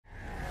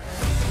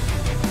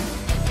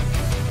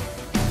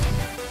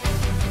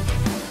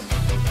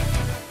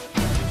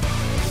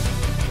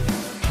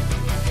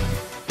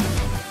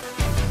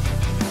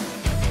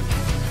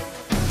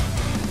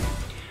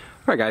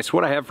Alright guys,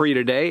 what I have for you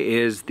today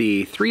is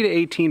the 3 to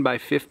 18 by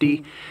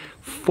 50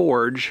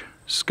 Forge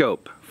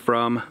scope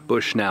from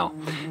Bushnell.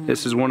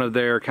 This is one of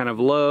their kind of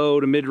low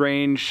to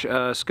mid-range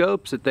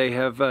scopes that they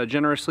have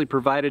generously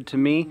provided to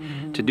me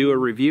to do a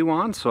review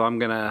on, so I'm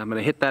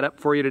gonna hit that up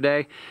for you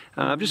today.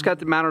 I've just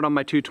got it mounted on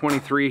my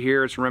 223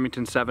 here. It's a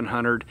Remington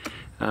 700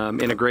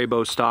 in a gray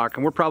bow stock,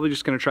 and we're probably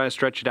just gonna try to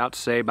stretch it out to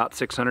say about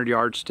 600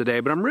 yards today,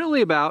 but I'm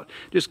really about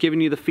just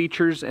giving you the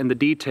features and the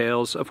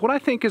details of what I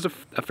think is a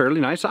fairly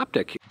nice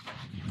optic.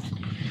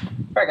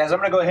 All right guys, I'm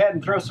gonna go ahead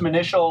and throw some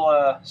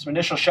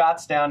initial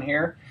shots down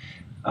here.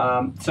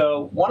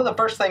 So one of the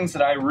first things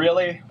that I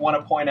really want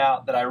to point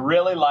out that I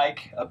really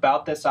like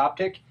about this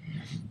optic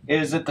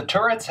is that the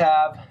turrets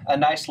have a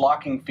nice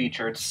locking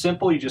feature. It's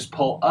simple. You just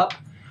pull up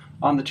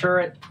on the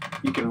turret,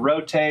 you can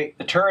rotate.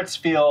 The turrets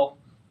feel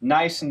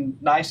nice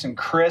and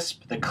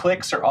crisp. The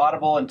clicks are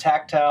audible and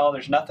tactile.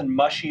 There's nothing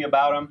mushy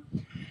about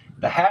them.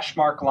 The hash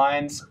mark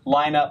lines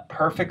line up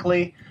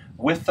perfectly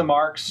with the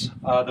marks,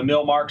 the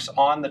mill marks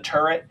on the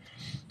turret.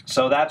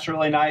 So that's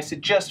really nice. It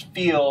just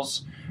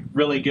feels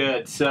really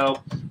good. So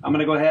I'm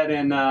gonna go ahead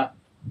and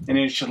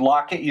you should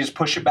lock it. You just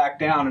push it back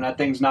down and that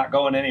thing's not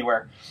going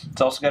anywhere.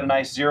 It's also got a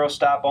nice zero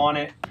stop on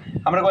it.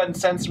 I'm gonna go ahead and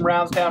send some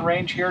rounds down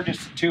range here,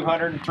 just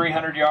 200 and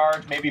 300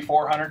 yards, maybe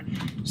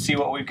 400, see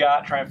what we've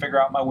got, try and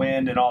figure out my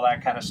wind and all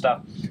that kind of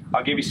stuff.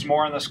 I'll give you some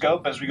more on the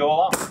scope as we go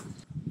along.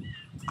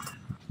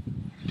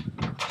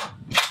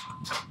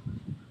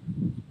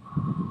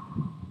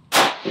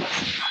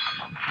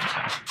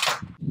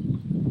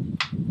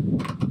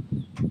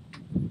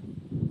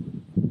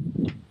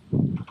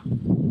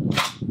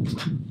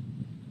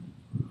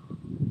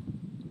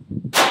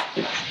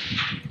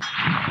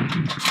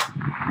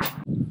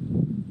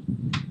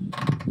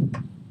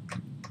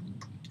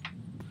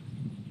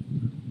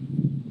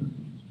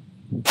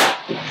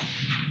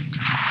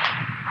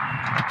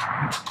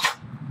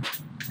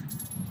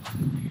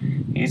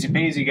 Easy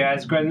peasy,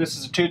 guys. This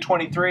is a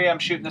 223. I'm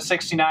shooting the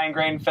 69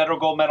 grain federal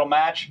gold medal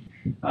match.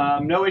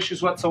 No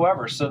issues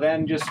whatsoever. So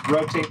then just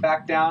rotate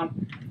back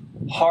down.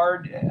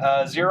 Hard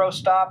zero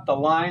stop. The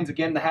lines,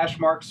 again, the hash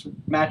marks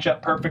match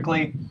up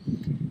perfectly.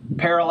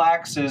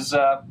 Parallax is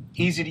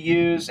easy to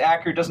use,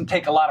 accurate. Doesn't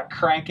take a lot of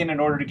cranking in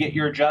order to get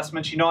your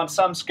adjustments. You know, on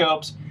some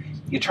scopes,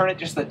 you turn it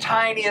just the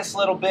tiniest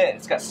little bit.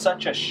 It's got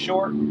such a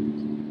short,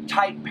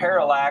 tight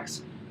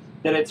parallax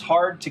that it's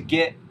hard to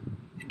get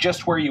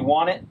just where you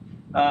want it.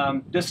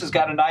 This has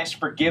got a nice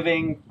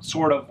forgiving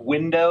sort of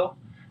window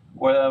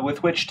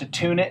with which to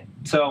tune it.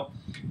 So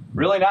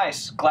really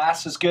nice.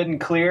 Glass is good and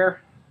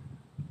clear.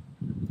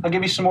 I'll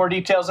give you some more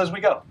details as we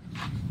go.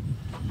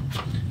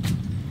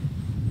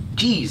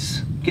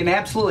 Geez, getting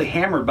absolutely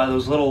hammered by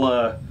those little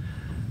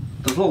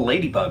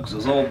ladybugs,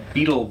 those little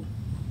beetle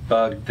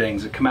bug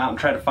things that come out and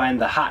try to find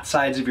the hot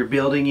sides of your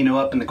building, you know,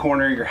 up in the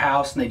corner of your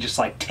house, and they just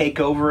like take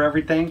over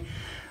everything.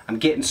 I'm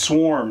getting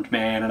swarmed,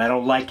 man, and I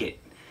don't like it.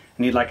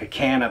 I need like a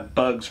can of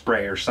bug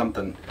spray or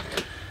something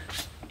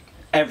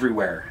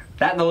everywhere.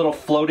 That and the little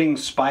floating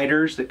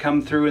spiders that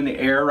come through in the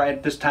air right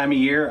at this time of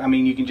year. I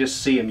mean, you can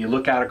just see them. You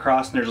look out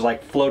across and there's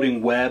like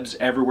floating webs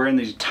everywhere, and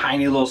these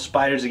tiny little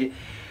spiders that get,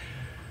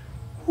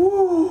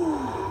 whoo,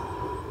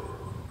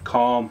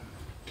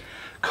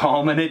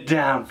 calming it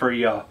down for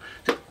y'all.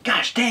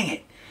 Gosh dang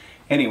it.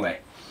 Anyway,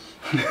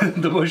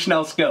 the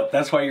Bushnell scope,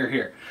 that's why you're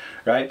here,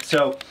 right?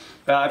 So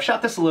I've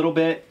shot this a little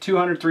bit,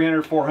 200,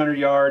 300, 400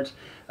 yards.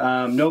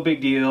 No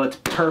big deal. It's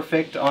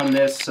perfect on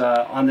this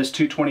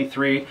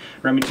 223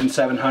 Remington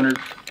 700.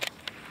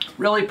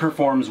 Really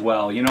performs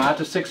well. You know, out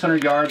to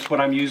 600 yards,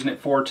 what I'm using it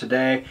for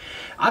today.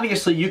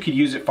 Obviously, you could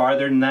use it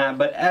farther than that,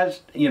 but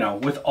as you know,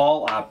 with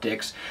all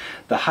optics,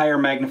 the higher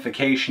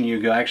magnification you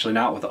go, actually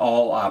not with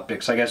all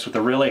optics, I guess with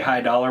the really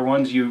high dollar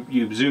ones,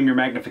 you zoom your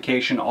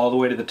magnification all the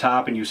way to the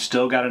top and you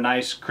still got a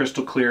nice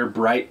crystal clear,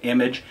 bright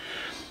image.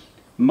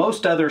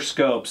 Most other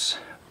scopes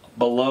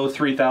below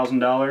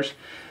 $3,000,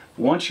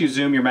 once you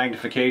zoom your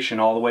magnification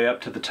all the way up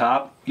to the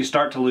top, you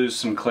start to lose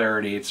some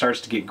clarity. It starts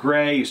to get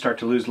gray, you start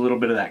to lose a little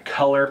bit of that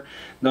color,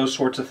 those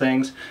sorts of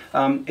things.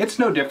 It's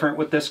no different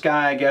with this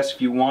guy, I guess,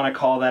 if you want to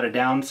call that a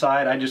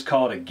downside. I just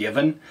call it a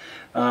given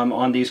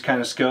on these kind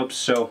of scopes.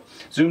 So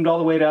zoomed all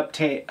the way up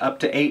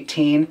to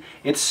 18,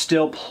 it's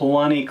still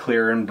plenty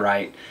clear and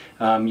bright.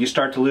 You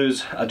start to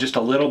lose just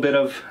a little bit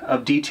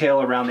of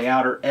detail around the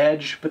outer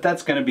edge, but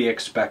that's going to be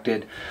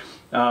expected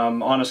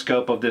on a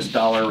scope of this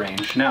dollar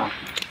range. Now,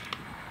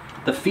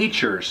 the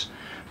features,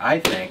 I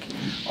think,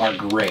 are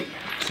great.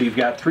 So you've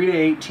got 3 to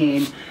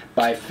 18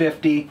 by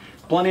 50,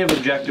 plenty of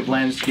objective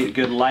lens to get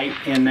good light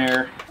in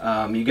there.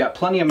 You've got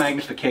plenty of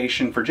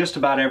magnification for just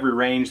about every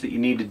range that you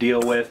need to deal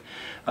with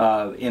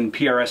in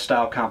PRS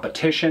style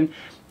competition.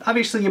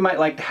 Obviously, you might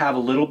like to have a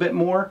little bit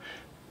more.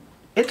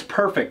 It's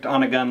perfect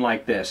on a gun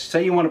like this.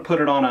 Say you want to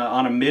put it on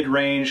a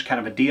mid-range,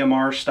 kind of a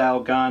DMR style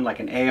gun like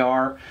an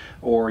AR,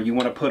 or you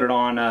want to put it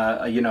on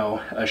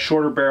a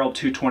shorter barrel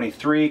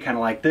 223, kind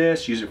of like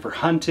this, use it for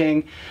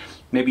hunting,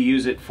 maybe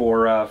use it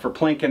for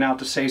plinking out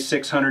to say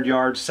 600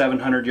 yards,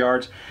 700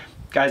 yards.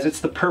 Guys, it's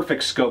the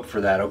perfect scope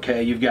for that,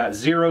 okay? You've got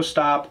zero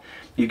stop,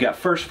 You've got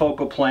first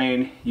focal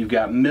plane, you've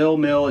got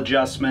mill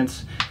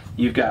adjustments,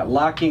 you've got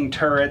locking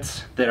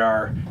turrets that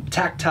are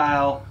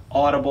tactile,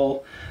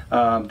 audible,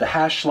 the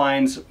hash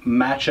lines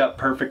match up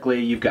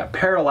perfectly, you've got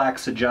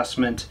parallax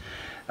adjustment,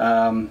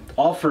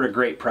 all for a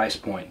great price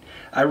point.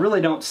 I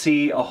really don't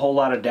see a whole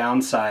lot of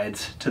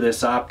downsides to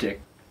this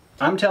optic.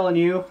 I'm telling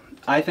you,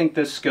 I think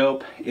this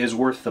scope is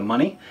worth the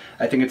money.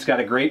 I think it's got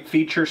a great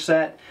feature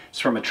set. It's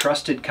from a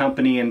trusted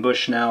company in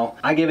Bushnell.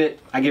 I give it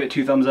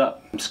 2 thumbs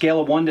up. Scale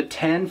of 1 to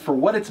 10 for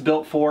what it's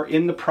built for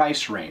in the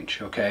price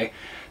range, okay?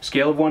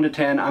 Scale of 1 to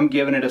 10, I'm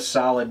giving it a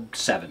solid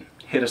 7.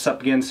 Hit us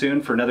up again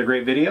soon for another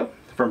great video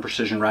from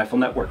Precision Rifle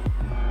Network.